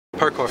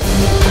Parkour.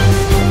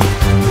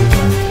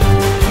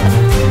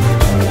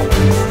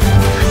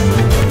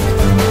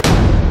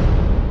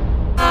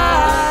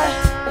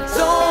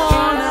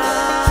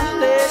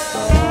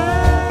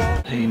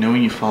 Hey, you know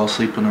when you fall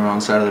asleep on the wrong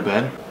side of the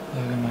bed?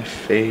 Look at my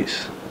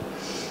face.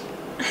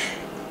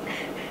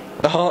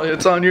 Oh,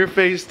 it's on your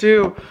face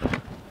too.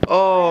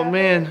 Oh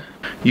man.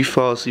 You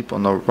fall asleep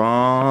on the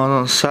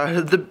wrong side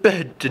of the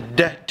bed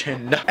today.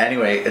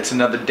 Anyway, it's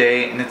another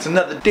day and it's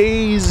another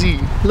Daisy.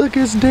 Look,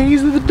 it's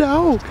Daisy the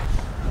dog.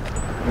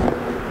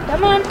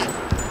 Come on.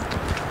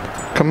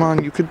 Come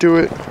on, you could do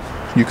it.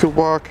 You could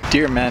walk.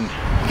 Dear men,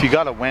 if you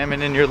got a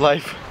woman in your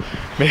life,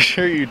 make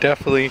sure you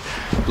definitely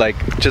like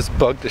just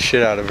bug the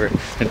shit out of her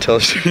until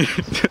she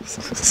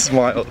just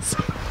smiles.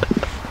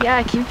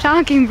 Yeah, keep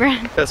talking,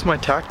 Bren. That's my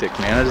tactic,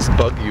 man. I just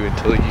bug you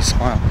until you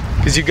smile.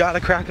 Cause you gotta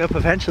crack up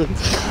eventually.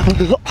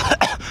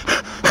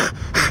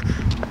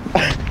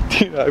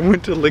 Dude, I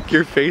went to lick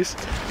your face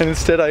and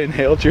instead I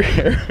inhaled your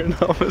hair and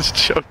almost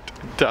choked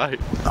and died.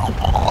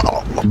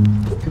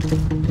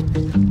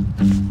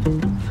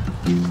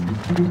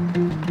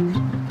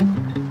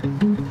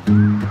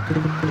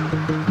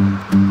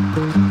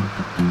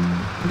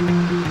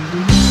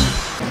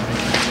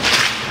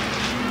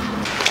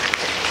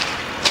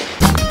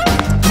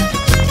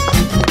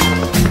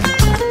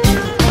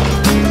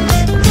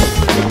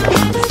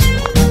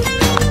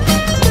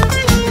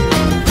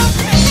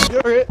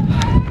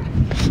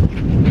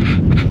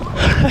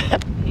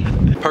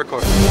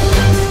 Parkour.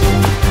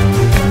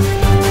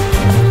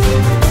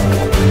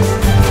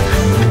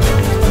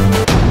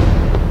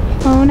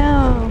 Oh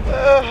no.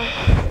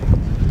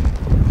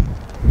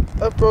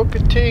 I broke a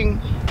ting.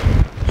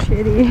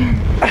 Shitty.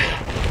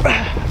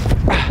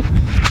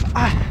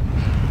 I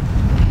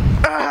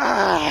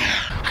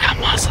got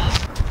muscles.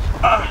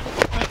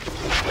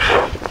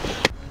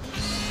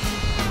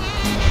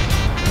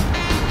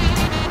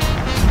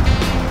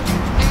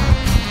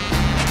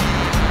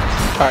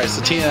 Alright,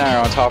 so Tina and I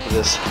are on top of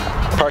this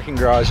parking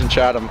garage in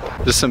Chatham.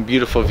 There's some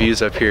beautiful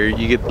views up here.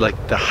 You get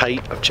like the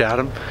height of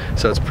Chatham,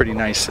 so it's pretty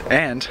nice.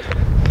 And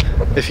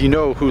if you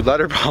know who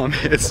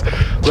Letterbomb is,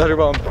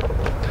 Letterbomb,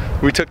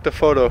 we took the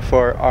photo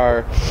for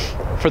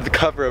the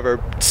cover of our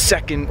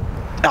second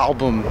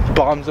album,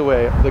 Bombs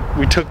Away.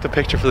 We took the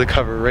picture for the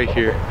cover right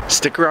here.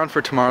 Stick around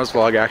for tomorrow's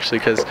vlog actually,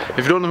 because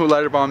if you don't know who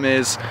Letterbomb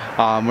is,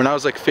 when I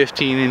was like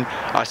 15,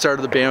 I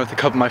started the band with a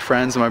couple of my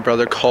friends and my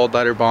brother called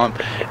Letterbomb,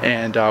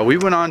 and we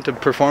went on to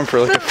perform for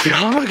like a few,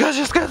 oh my gosh,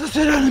 this guy's a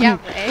sit on me.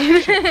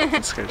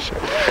 That's good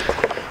shit.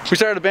 We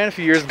started a band a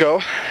few years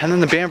ago, and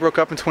then the band broke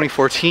up in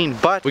 2014,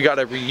 but we got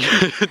a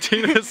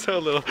Tina's so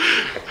little.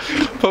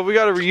 But we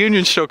got a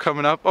reunion show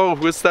coming up. Oh,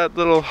 what's that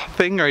little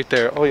thing right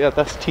there? Oh yeah,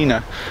 that's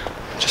Tina.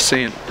 Just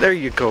saying. There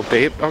you go,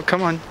 babe. Oh,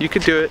 come on. You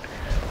can do it.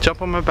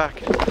 Jump on my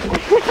back.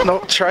 No,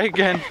 try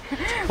again.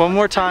 One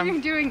more time. What are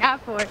you doing that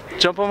for?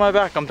 Jump on my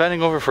back. I'm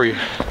bending over for you.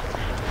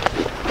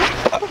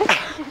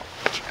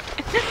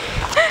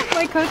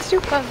 My coat's too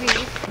fluffy.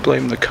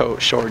 Blame the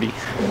coat, shorty.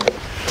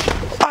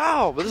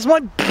 Ow! This is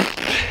my...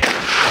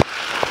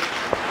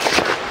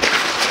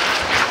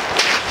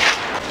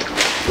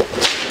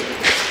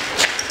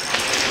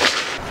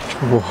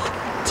 Whoa,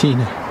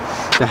 Tina.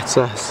 That's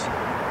us.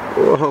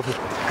 Whoa.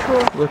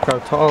 Cool. Look how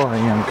tall I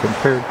am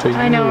compared to you.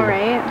 I know,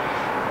 right?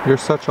 You're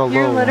such a low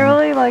You're one.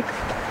 literally like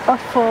a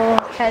full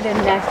head and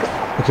neck.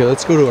 Okay,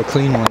 let's go to a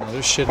clean one.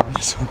 There's shit on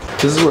this one.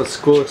 This is what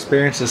school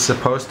experience is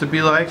supposed to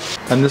be like,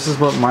 and this is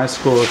what my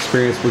school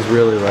experience was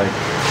really like.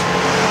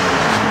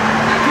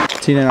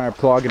 Tina and I are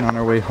plogging on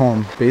our way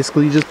home.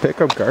 Basically, you just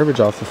pick up garbage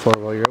off the floor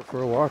while you're out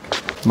for a walk.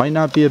 Might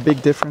not be a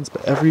big difference,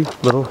 but every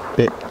little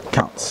bit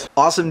counts.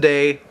 Awesome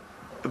day.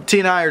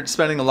 Tina and I are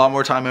spending a lot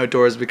more time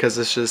outdoors because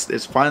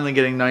it's finally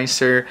getting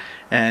nicer,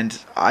 and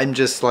I'm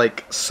just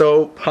like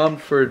so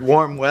pumped for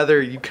warm weather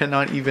you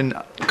cannot even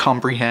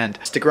comprehend.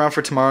 Stick around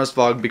for tomorrow's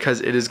vlog because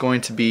it is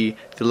going to be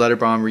the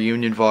Letterbomb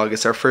reunion vlog.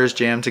 It's our first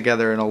jam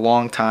together in a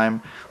long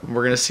time.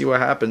 We're gonna see what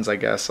happens, I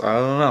guess. I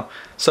don't know.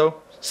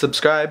 So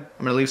subscribe.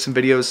 I'm gonna leave some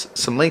videos,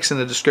 some links in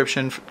the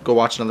description. Go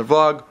watch another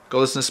vlog. Go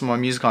listen to some more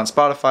music on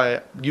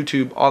Spotify,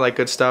 YouTube, all that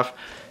good stuff.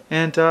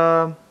 And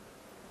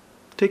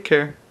take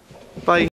care. Bye.